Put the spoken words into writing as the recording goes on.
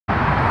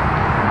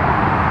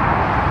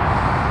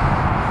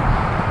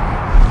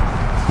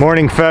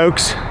Morning,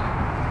 folks.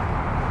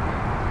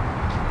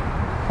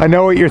 I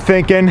know what you're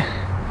thinking.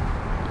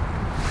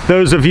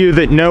 Those of you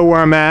that know where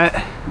I'm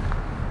at,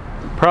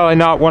 probably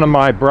not one of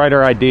my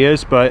brighter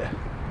ideas, but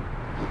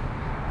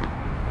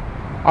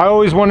I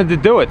always wanted to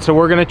do it, so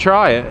we're gonna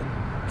try it.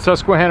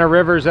 Susquehanna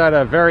River's at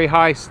a very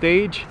high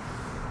stage,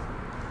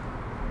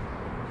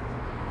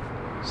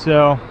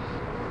 so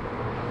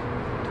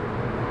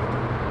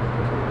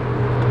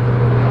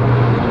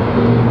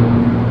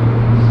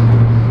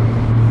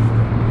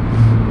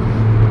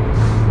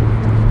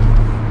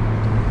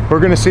we're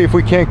gonna see if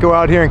we can't go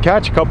out here and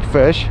catch a couple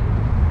fish.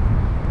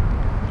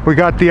 We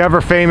got the ever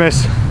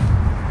famous.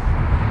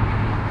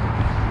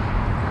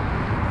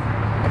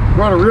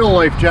 Brought a real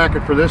life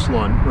jacket for this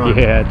one. Run.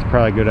 Yeah, it's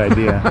probably a good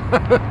idea.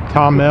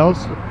 Tom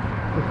Mills.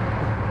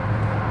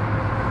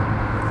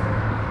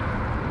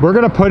 We're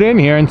gonna put in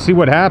here and see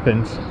what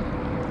happens.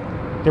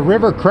 The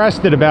river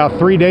crested about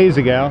 3 days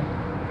ago,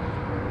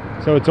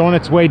 so it's on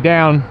its way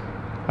down.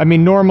 I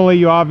mean, normally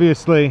you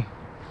obviously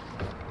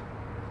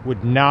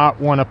would not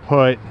want to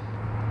put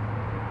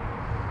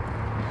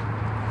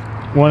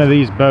one of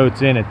these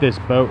boats in at this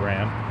boat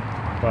ramp,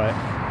 but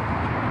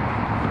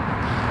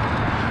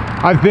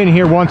I've been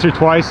here once or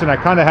twice and I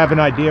kind of have an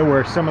idea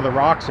where some of the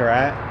rocks are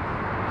at.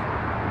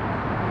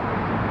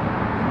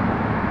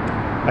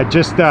 I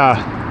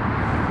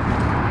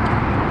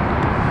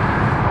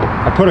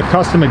put a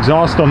custom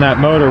exhaust on that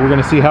motor. We're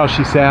gonna see how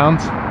she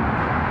sounds.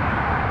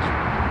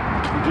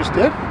 You just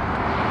did?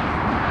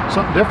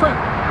 Something different?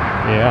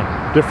 Yeah.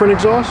 Different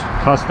exhaust?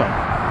 Custom.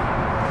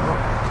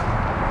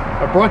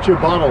 I brought you a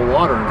bottle of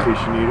water in case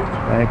you need it.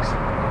 Thanks.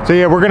 So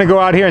yeah, we're gonna go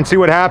out here and see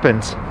what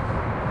happens.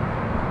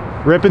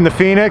 Ripping the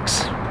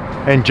Phoenix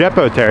and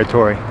Jeppo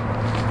territory.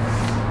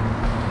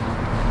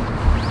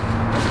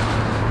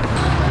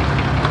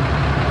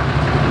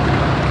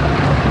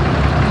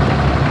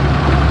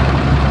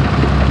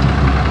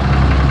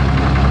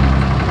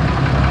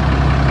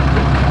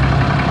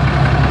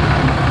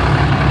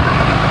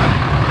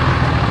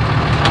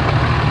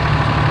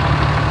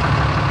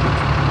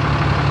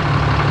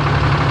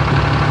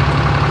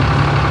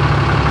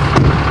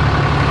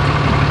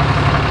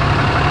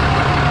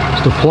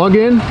 Is the plug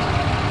in?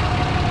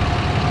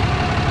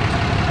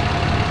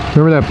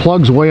 Remember that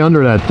plug's way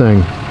under that thing.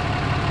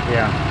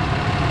 Yeah.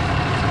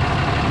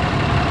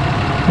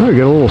 Oh, you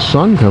get a little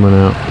sun coming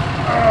out.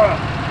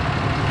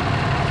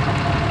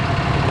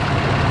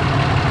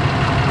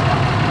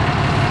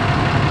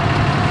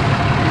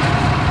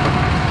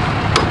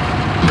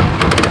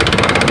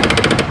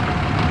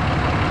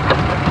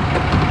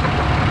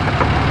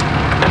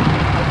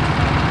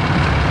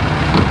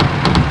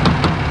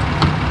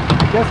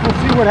 I guess we'll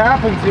see what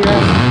happens here.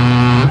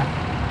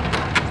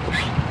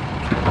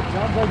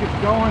 Sounds like it's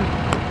going.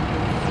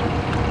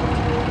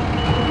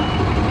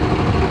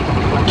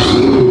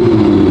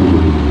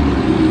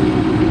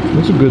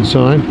 That's a good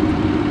sign.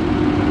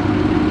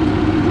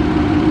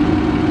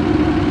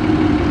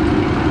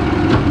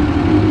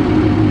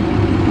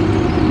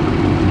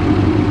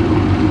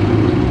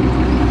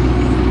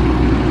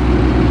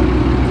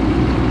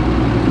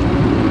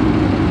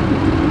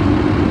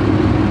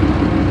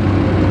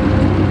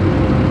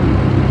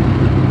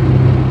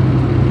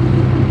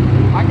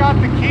 I got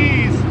the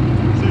keys,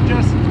 so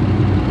just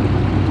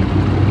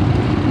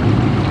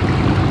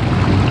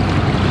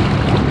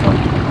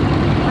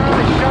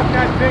really shut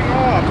that thing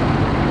off.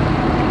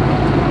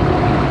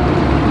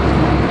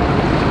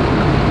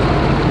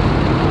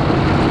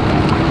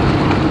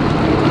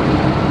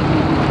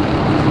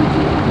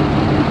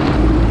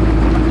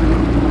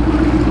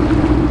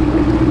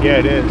 Yeah,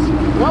 it is.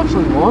 You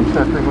actually launch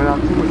that thing without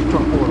too much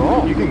trouble at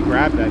all. You can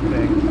grab that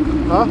thing.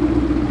 Huh?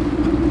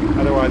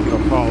 Otherwise it'll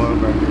fall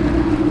over.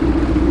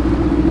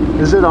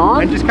 Is it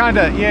on? And just kind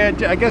of, yeah,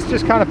 I guess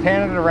just kind of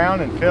pan it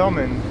around and film,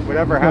 and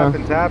whatever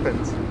happens,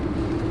 happens.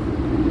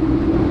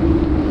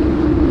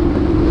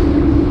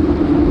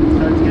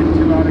 Starts getting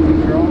too out of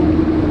control.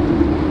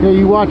 Yeah,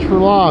 you watch for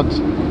logs.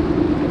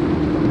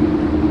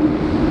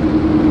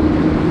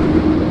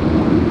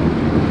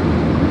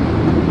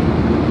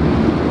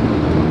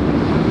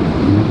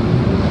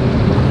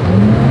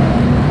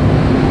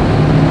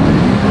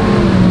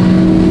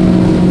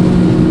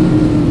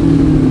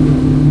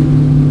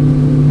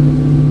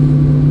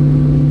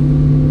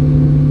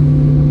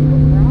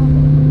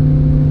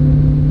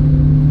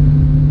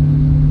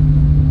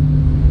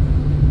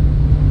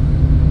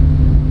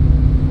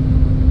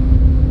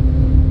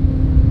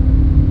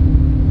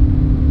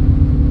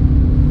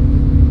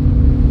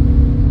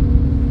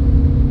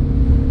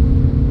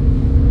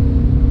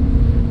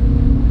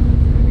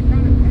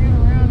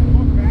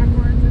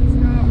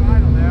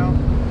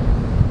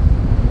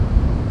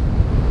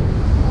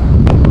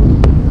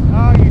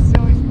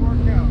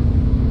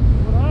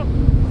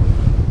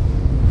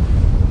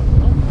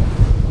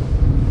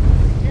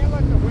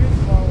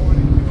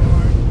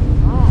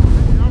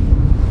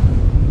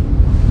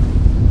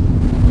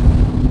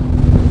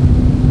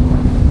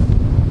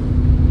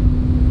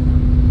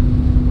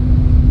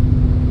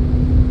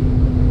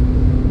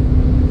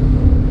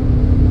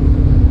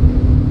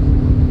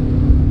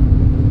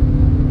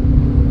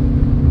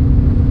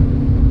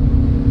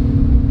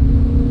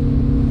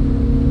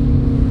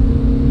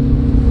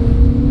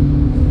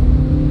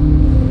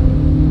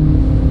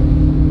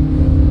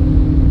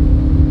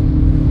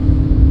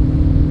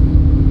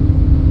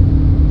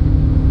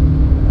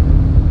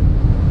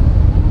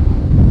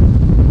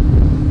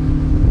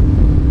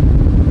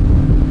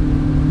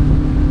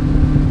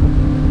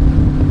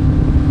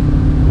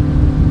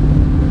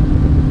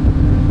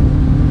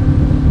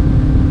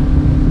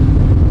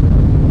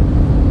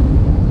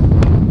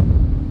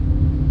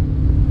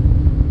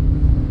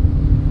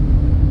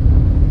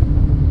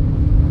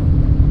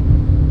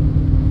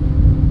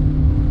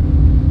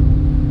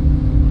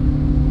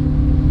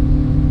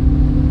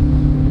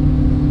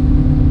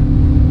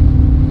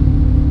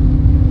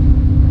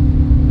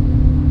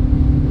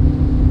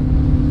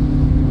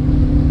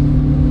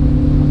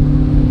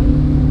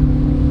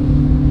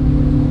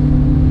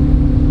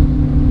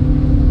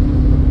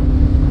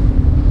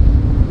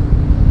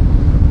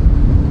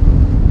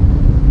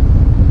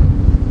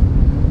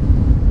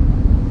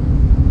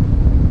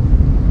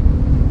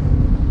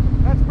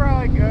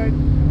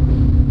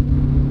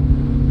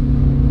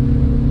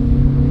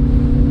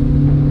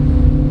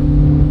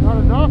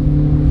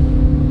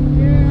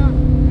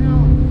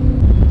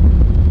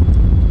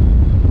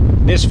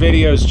 This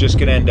video is just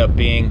gonna end up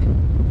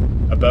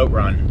being a boat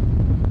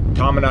run.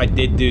 Tom and I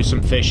did do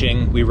some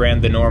fishing. We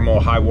ran the normal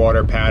high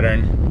water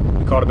pattern.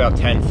 We caught about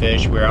 10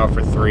 fish. We were out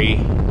for 3,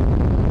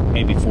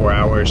 maybe 4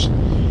 hours.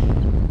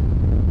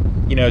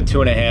 You know,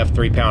 2.5,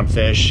 3 pound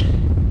fish.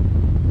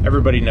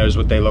 Everybody knows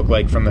what they look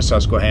like from the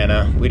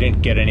Susquehanna. We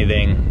didn't get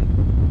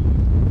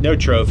anything, no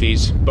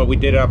trophies, but we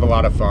did have a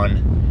lot of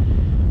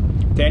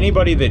fun. To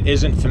anybody that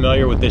isn't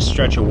familiar with this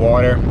stretch of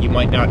water, you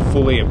might not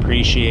fully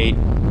appreciate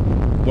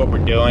what we're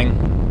doing.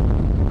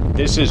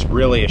 This is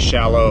really a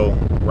shallow,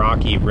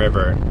 rocky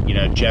river. You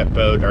know, jet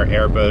boat or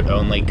airboat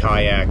only,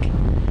 kayak.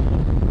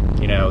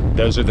 You know,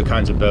 those are the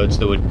kinds of boats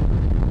that would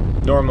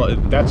normally,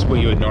 that's what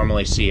you would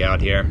normally see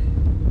out here.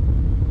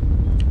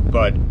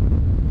 But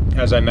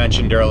as I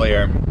mentioned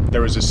earlier,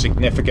 there was a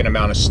significant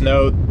amount of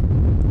snow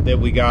that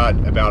we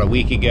got about a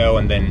week ago,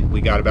 and then we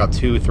got about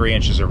 2-3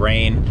 inches of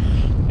rain,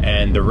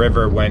 and the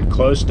river went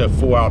close to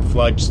full out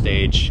flood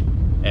stage.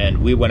 And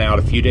we went out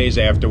a few days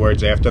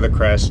afterwards, after the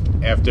crest,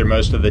 after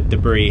most of the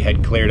debris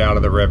had cleared out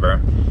of the river.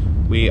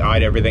 We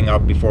eyed everything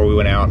up before we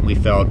went out, and we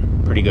felt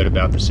pretty good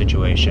about the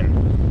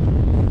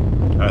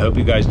situation. I hope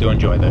you guys do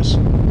enjoy this.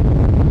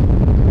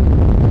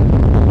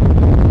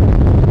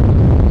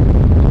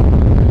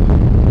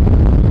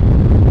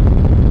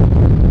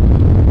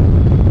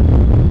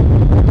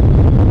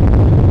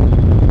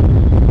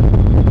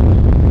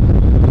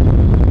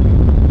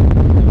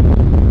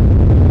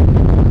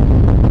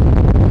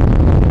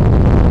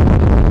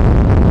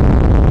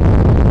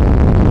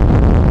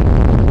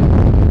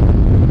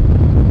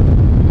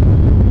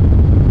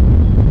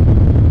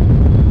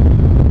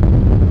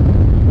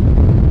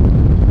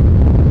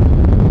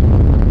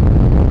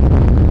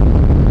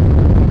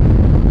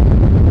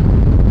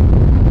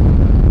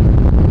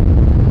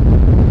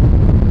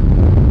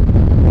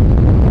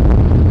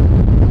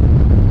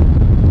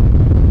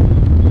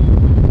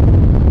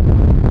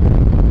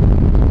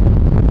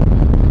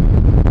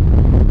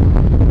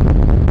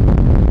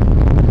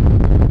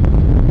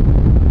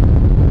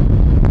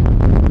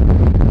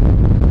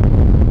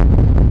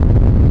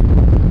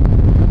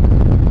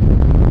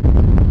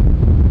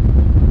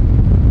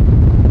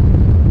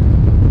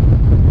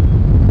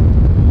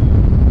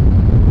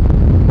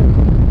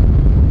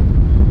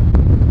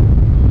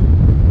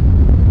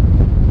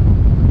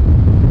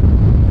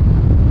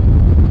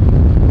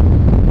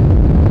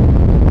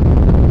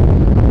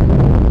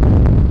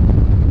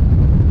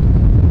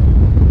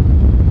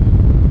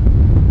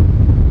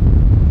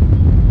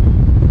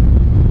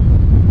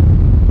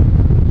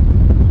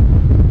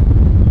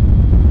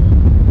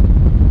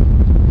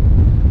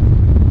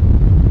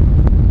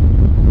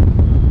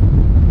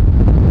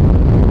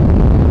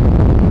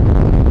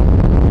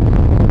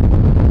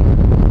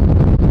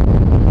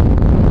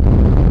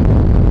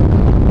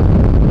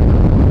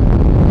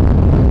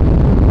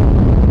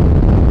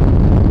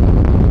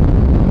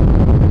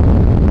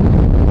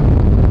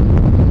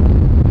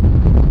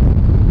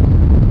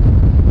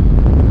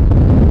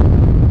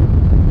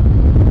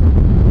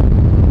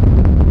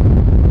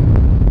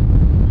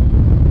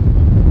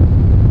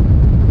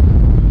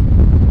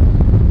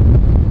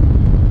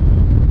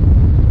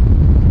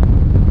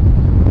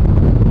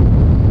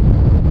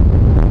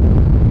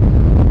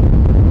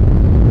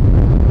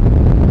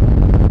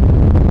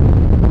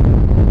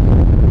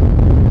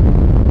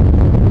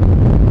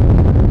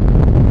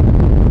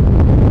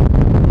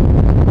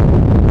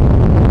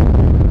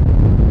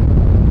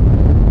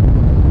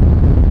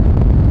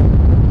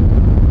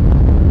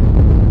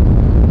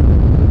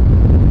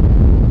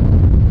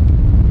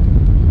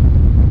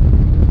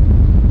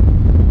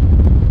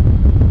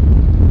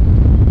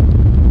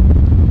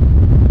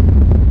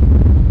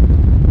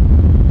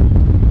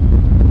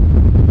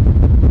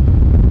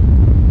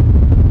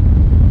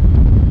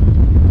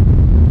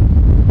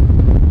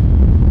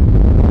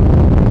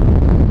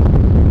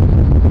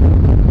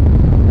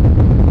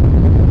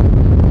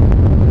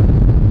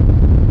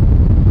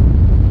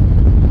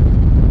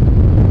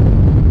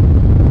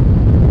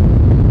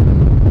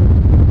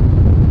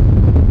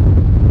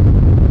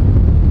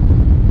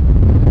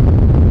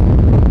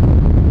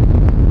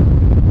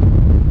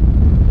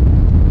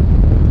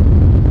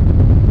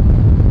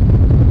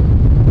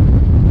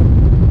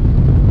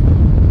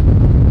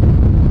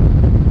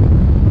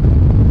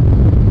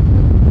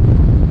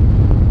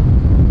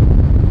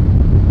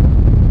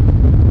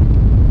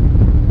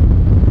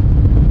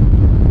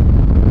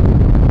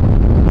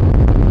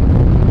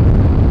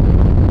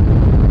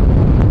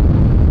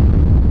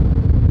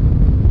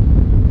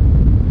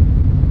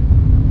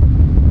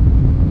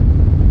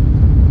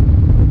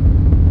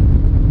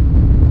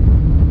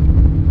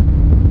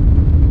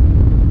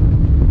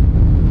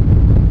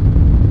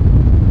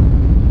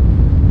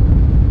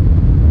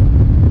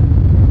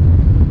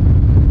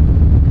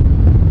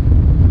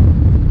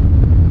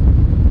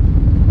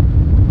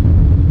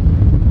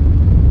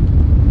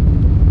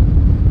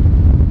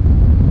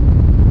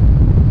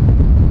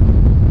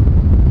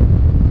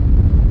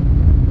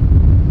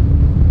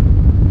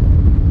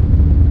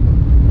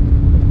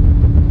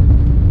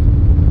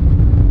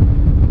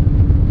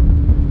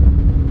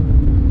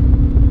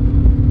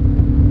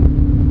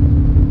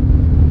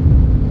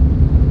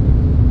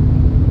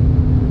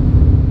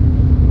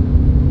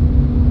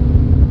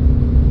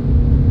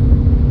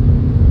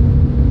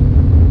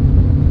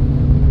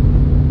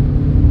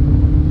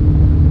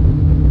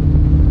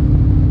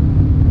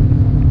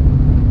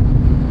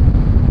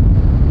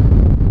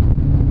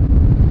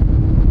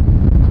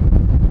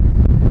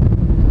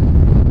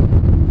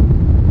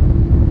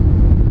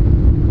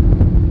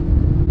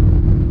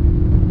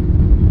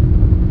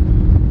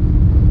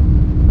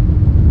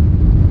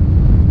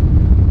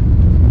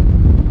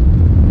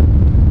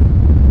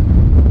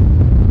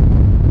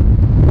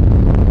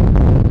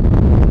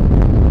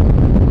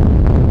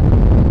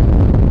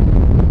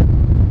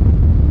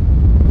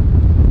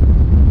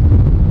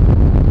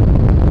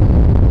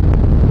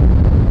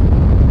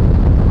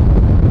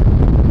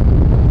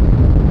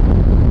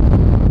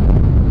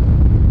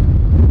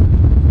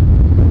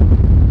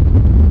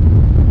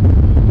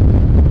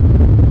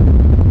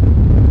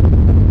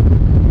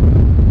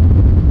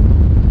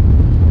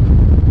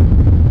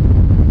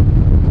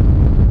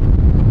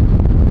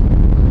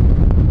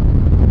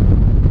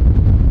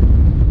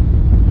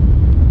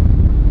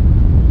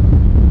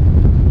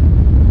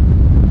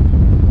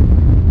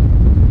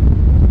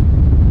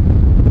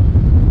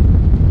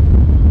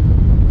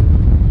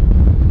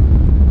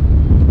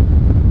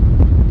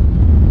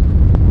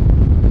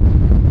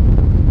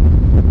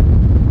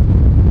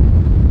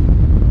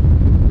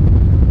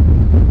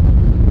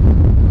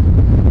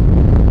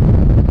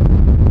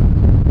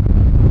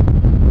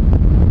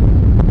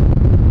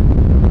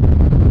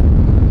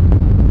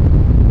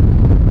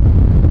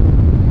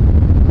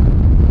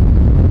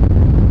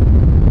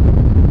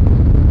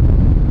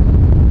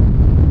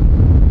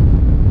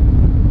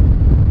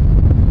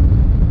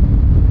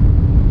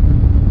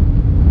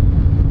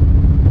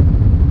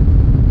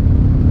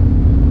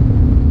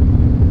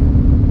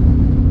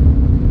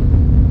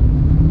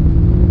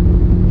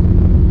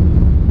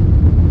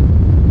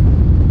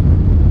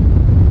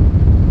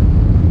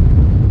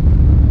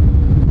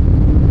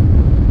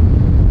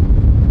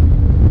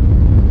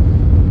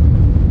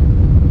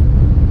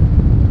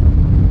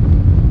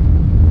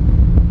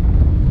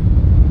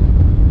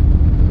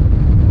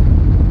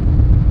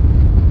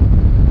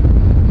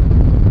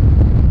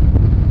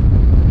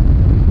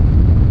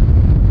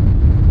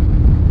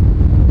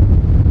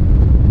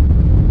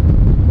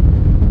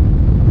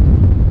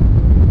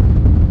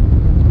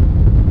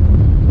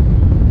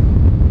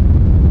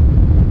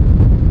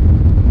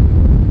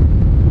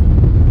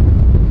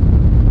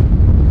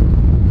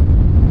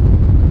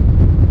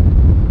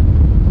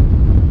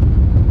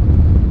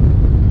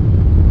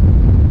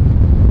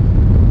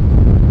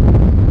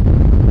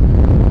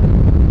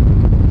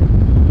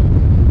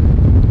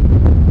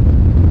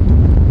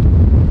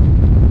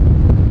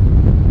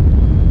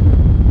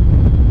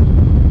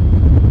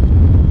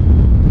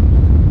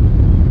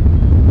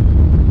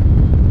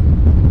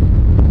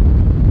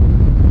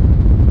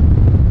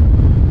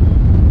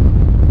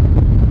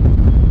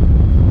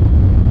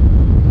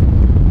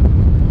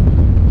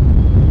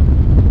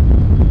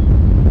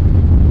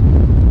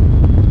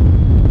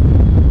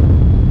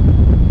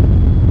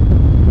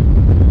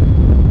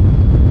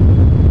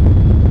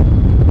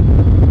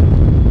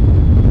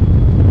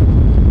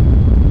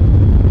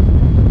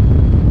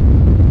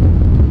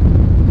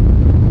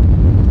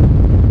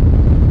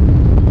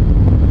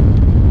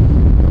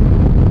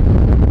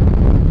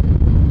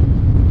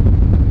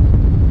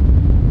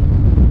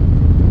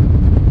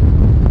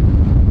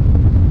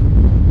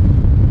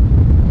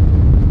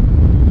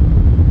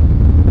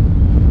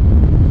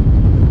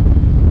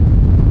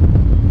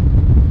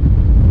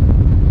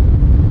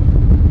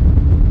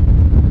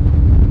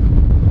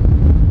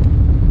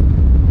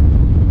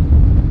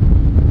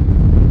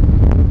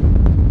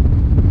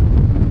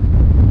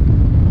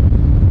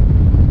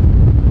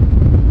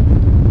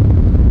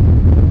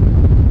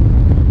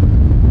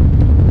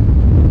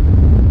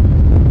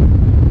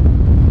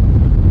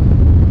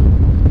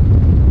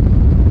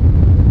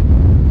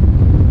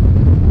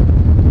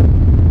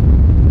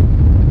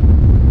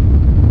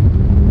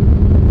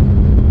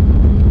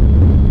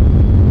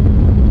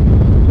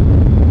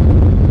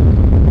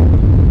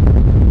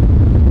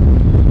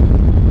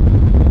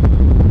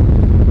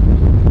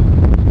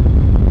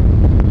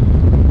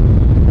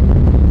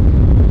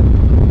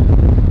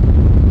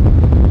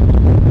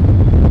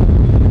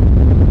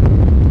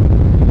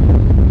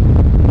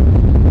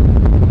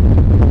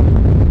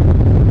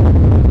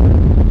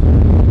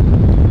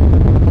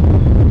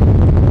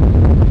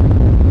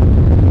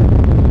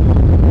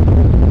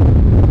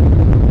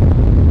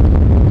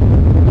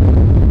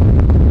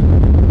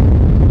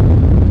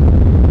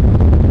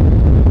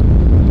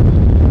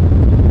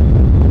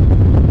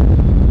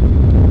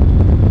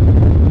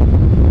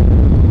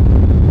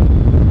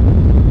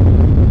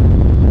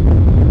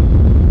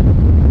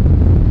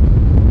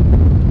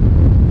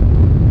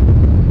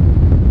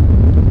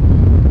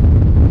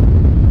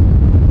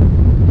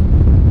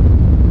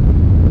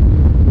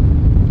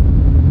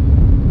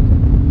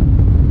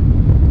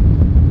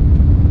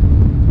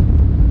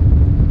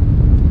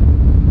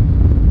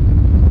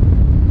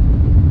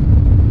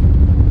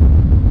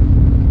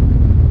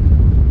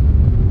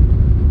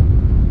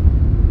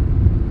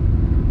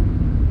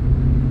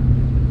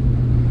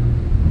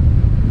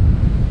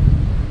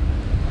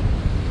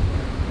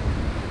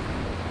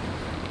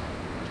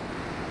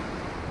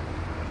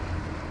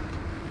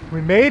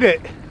 We made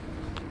it.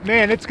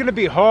 Man, it's gonna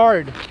be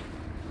hard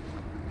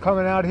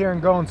coming out here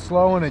and going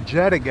slow in a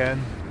jet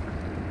again.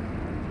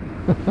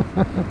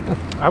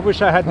 I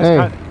wish I had this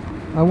kind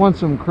of... I want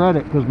some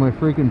credit because my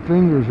freaking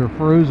fingers are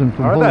frozen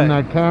from holding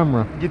that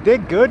camera. You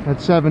did good.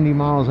 At 70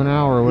 miles an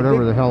hour or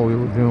whatever the hell we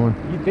were doing.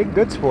 You did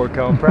good,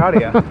 Sportco. I'm proud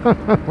of you.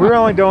 We were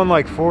only doing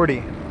like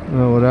 40.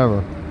 Oh,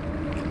 whatever.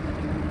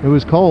 It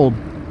was cold.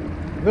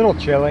 A little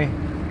chilly.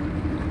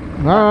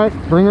 All right,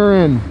 bring her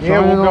in.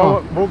 Yeah,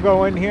 we'll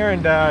go in here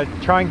and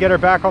try and get her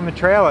back on the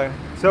trailer.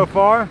 So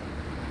far,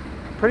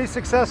 pretty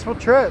successful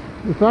trip.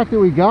 The fact that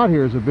we got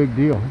here is a big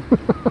deal.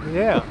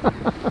 Yeah.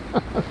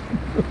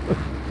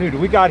 Dude,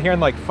 we got here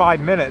in like 5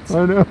 minutes.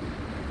 I know. All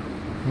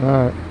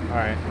right. All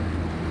right.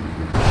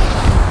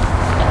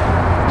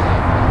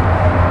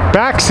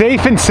 Back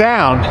safe and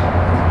sound.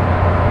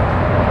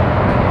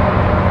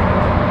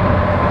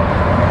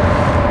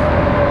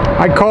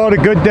 I'd call it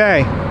a good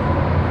day.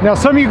 Now,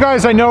 some of you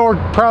guys I know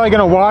are probably going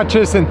to watch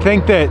this and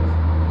think that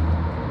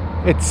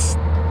it's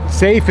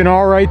safe and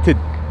all right to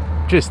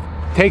just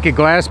take a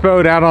glass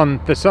boat out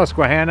on the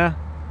Susquehanna,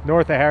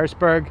 north of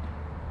Harrisburg.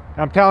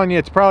 I'm telling you,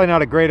 it's probably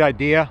not a great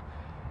idea.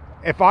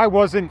 If I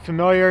wasn't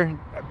familiar,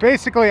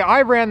 basically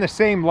I ran the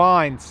same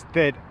lines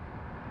that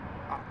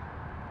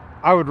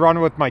I would run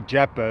with my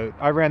jet boat.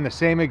 I ran the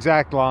same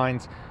exact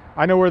lines.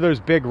 I know where those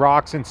big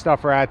rocks and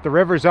stuff are at. The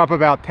river's up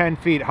about 10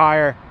 feet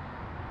higher.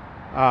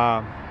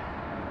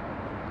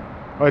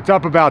 Well, it's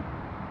up about,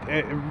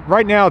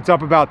 right now it's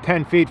up about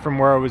 10 feet from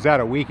where it was at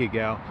a week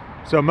ago.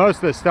 So most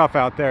of the stuff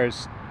out there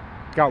has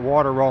got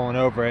water rolling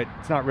over it.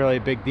 It's not really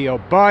a big deal.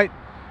 But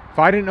if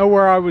I didn't know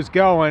where I was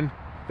going,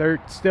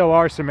 there still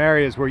are some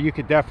areas where you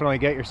could definitely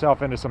get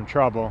yourself into some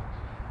trouble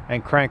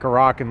and crank a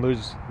rock and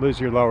lose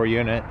your lower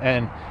unit.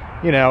 And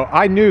you know,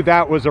 I knew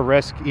that was a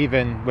risk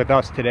even with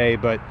us today,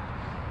 but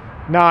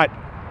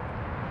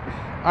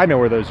I know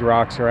where those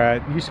rocks are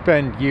at. You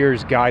spend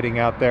years guiding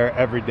out there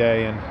every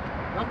day and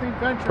nothing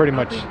venture, pretty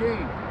much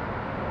gain.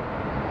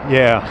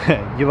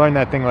 Yeah, you learn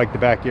that thing like the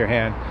back of your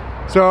hand.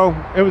 So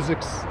it was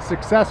a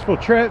successful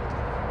trip,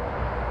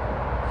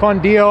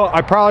 fun deal.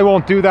 I probably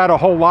won't do that a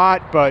whole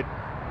lot, but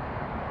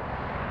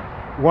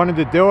wanted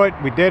to do it.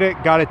 We did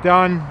it, got it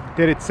done,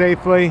 did it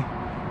safely,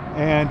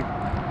 and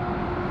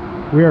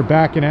we are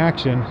back in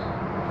action.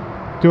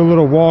 Do a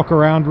little walk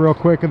around real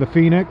quick of the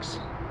Phoenix.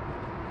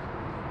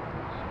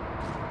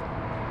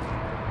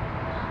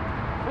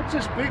 What's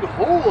this big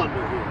hole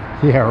under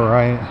here? Yeah,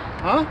 right.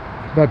 Huh?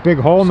 That big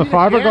hole in the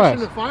fiberglass.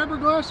 The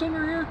fiberglass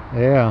under here?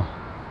 Yeah.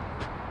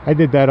 I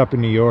did that up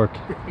in New York.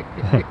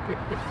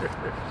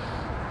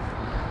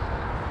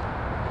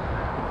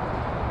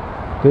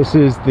 This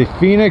is the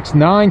Phoenix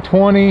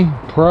 920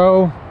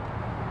 Pro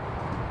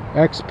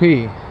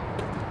XP.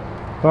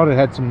 Thought it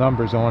had some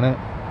numbers on it.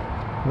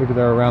 Maybe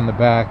they're around the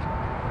back.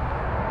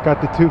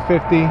 Got the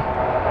 250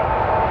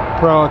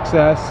 Pro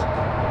XS.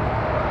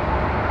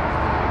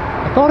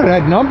 I thought it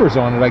had numbers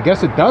on it. I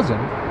guess it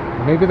doesn't.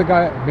 Maybe the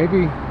guy,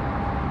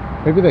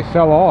 maybe they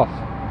fell off.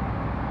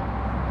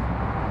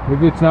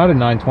 Maybe it's not a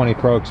 920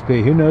 Pro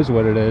XP. Who knows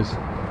what it is?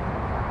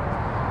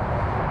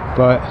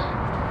 But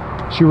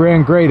she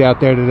ran great out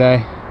there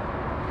today.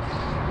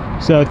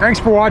 So thanks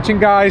for watching,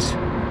 guys.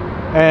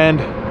 And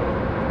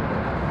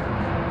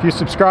if you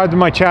subscribe to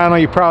my channel,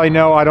 you probably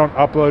know I don't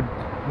upload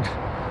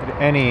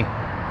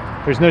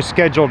there's no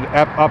scheduled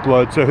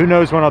upload, so who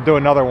knows when I'll do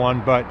another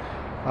one. But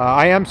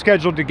I am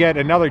scheduled to get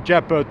another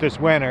jet boat this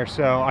winter,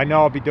 so I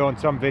know I'll be doing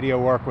some video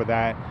work with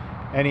that.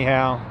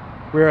 Anyhow,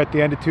 we're at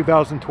the end of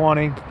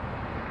 2020.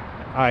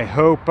 I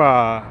hope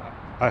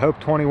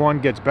 21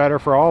 gets better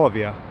for all of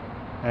you,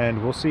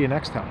 and we'll see you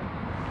next time.